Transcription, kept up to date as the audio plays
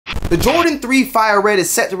The Jordan 3 Fire Red is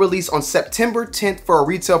set to release on September 10th for a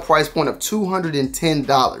retail price point of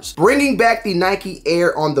 $210. Bringing back the Nike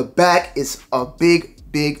Air on the back is a big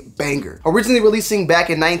banger. Originally releasing back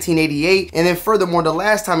in 1988, and then furthermore, the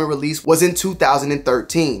last time it released was in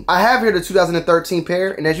 2013. I have here the 2013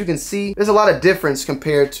 pair, and as you can see, there's a lot of difference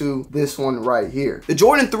compared to this one right here. The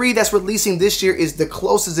Jordan 3 that's releasing this year is the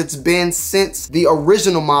closest it's been since the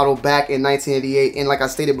original model back in 1988, and like I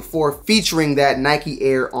stated before, featuring that Nike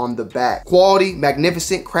Air on the back. Quality,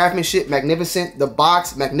 magnificent. Craftsmanship, magnificent. The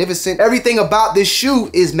box, magnificent. Everything about this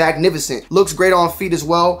shoe is magnificent. Looks great on feet as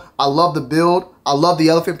well. I love the build. I love the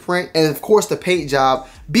elephant print, and of course the paint job.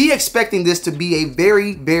 Be expecting this to be a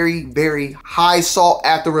very high salt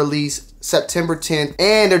after release, September 10th,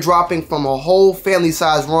 and they're dropping from a whole family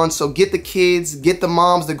size run, so get the kids, get the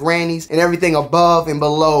moms, the grannies, and everything above and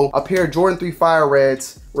below. A pair of Jordan 3 Fire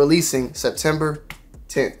Reds releasing September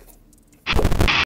 10th.